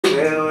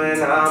feel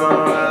when I'm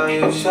around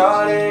you,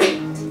 shorty?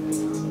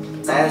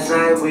 Last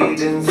night we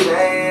didn't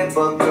say it,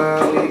 but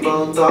girl, we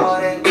both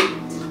thought it.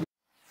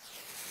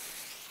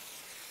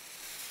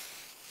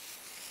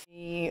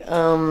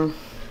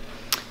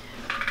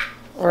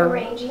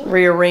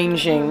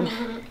 Rearranging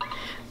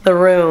the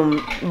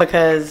room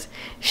because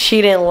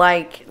she didn't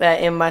like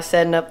that in my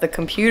setting up the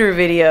computer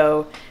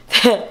video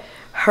that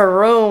her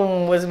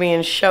room was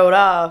being showed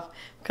off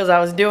because I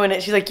was doing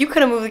it. She's like, you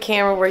could have moved the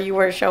camera where you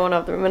weren't showing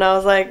off the room, and I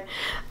was like,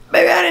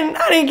 baby, I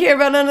didn't care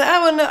about none of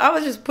that. I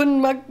was just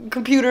putting my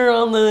computer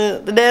on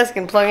the desk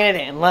and plugging it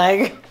in,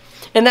 like,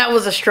 and that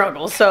was a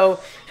struggle. So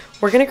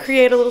we're gonna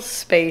create a little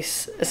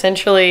space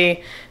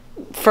essentially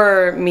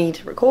for me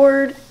to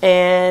record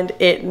and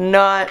it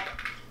not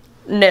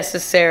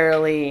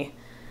necessarily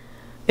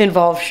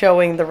involve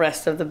showing the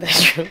rest of the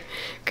bedroom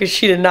because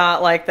she did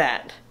not like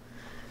that.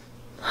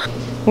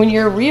 When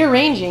you're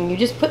rearranging, you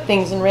just put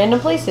things in random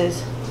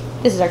places.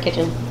 This is our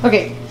kitchen.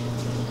 Okay.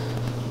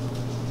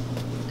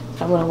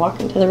 I'm gonna walk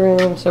into the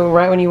room, so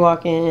right when you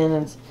walk in,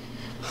 it's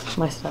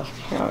my stuff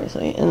here,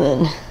 obviously, and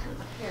then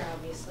here,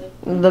 obviously,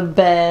 the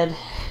bed,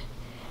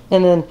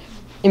 and then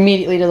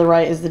immediately to the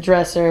right is the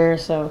dresser,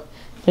 so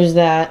there's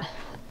that.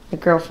 The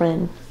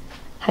girlfriend.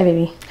 Hi,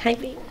 baby. Hi,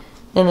 baby.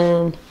 And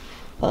then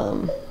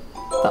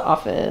the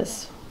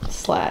office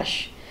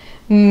slash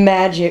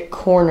magic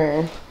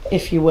corner,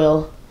 if you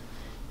will.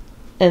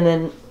 And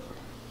then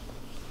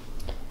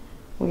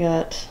we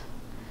got,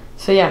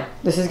 so yeah,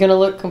 this is gonna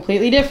look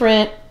completely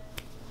different.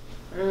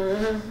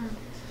 That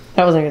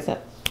wasn't a good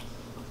snap.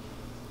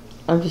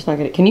 I'm just not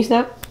good at, can you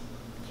snap?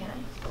 Yeah.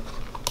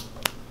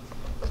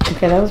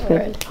 Okay, that was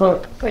good.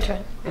 Hold on. Which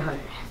one?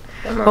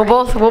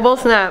 We'll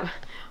both snap.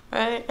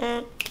 Right?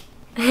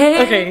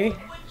 Okay.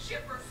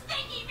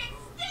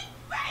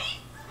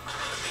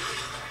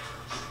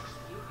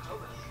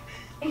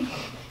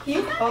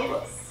 You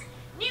hobo.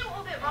 New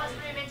Orbit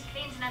Raspberry Mint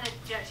cleans another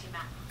dirty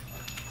map.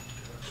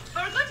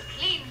 For a good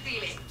clean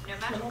feeling, no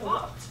matter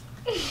what.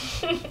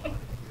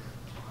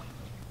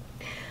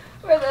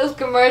 Where those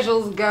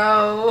commercials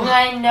go.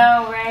 I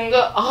know, right?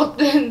 The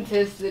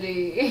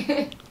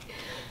authenticity.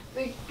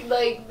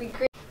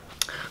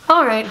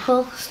 Alright,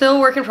 well, still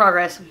work in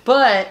progress,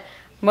 but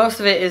most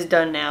of it is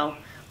done now.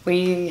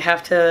 We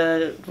have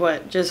to,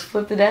 what, just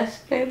flip the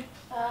desk, babe?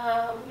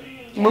 Yeah.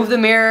 Move the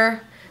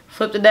mirror,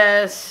 flip the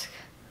desk.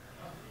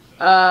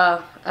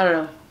 I don't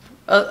know.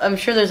 I'm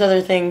sure there's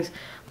other things,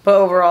 but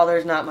overall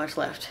there's not much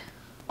left.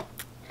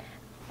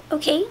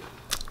 Okay.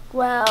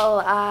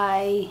 Well,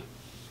 I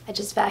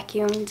just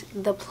vacuumed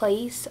the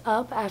place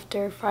up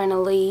after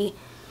finally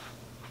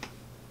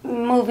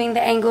moving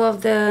the angle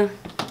of the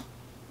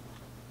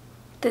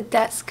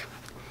desk.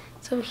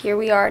 So here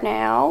we are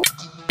now.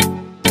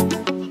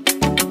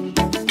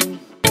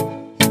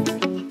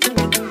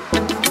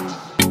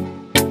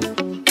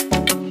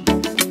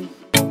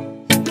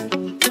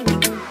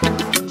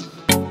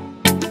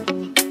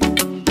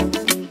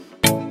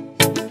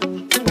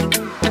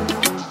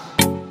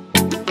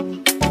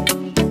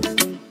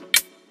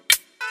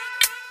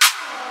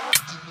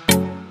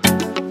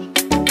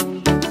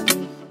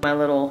 My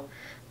little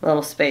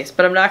space,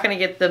 but I'm not gonna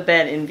get the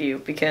bed in view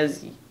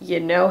because you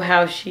know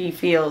how she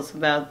feels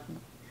about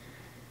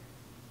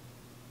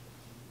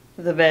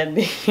the bed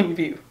being in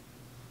view.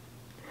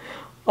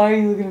 Why are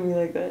you looking at me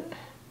like that?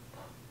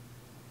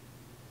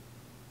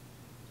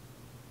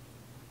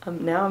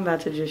 Now I'm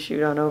about to just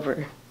shoot on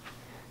over.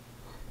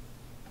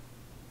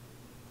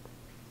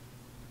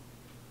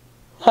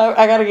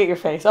 I gotta get your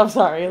face. I'm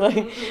sorry.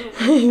 Like.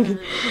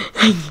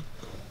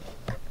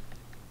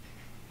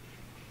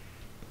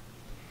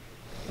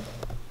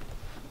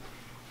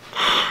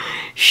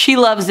 She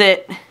loves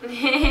it.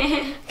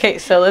 Okay,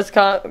 so let's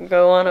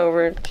go on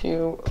over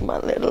to my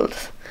little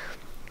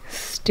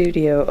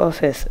studio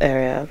office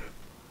area.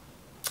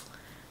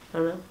 I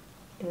don't know,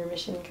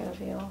 intermission kind of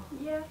feel.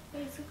 Yeah,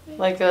 basically.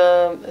 Like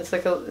this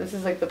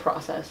is like the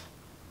process.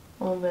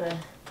 A little bit of.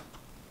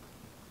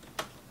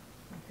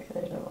 Okay,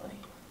 there's nobody.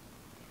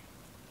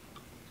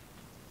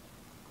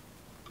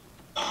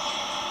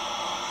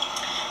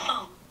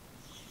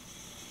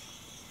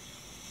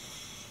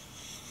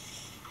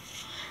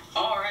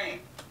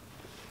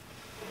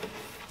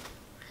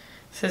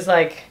 This is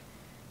like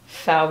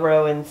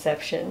Falbro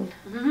Inception.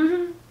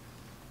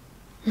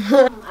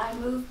 I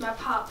moved my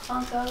Pop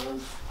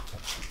Funkos,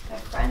 my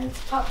friend's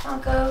Pop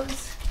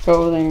Funkos,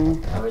 Go there.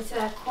 over to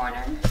that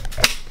corner.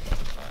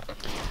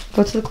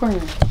 Go to the corner.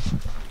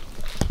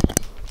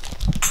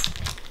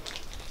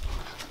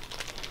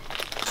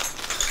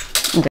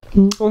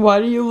 Okay.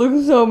 Why do you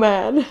look so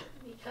mad?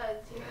 Because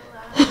you're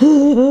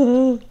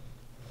laughing.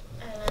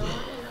 And I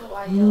want to know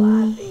why you're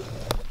laughing.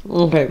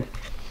 Okay.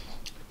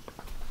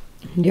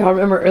 Do y'all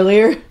remember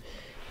earlier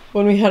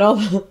when we had all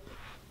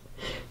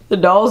the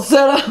dolls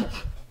set up?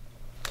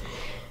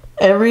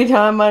 Every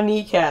time my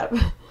kneecap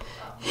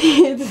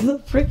hits the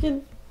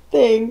freaking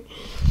thing,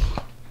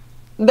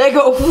 they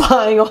go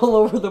flying all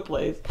over the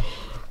place.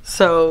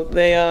 So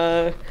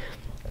they've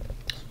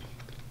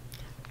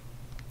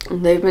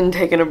been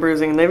taking a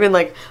bruising. They've been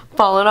like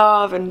falling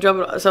off and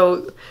jumping off.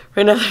 So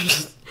right now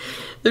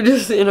they're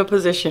just in a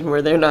position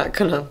where they're not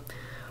gonna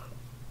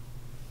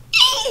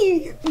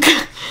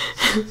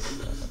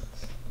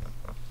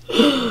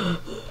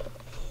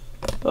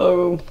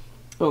oh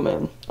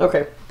man.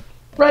 Okay.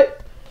 Right.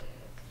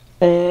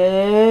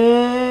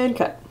 And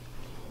cut.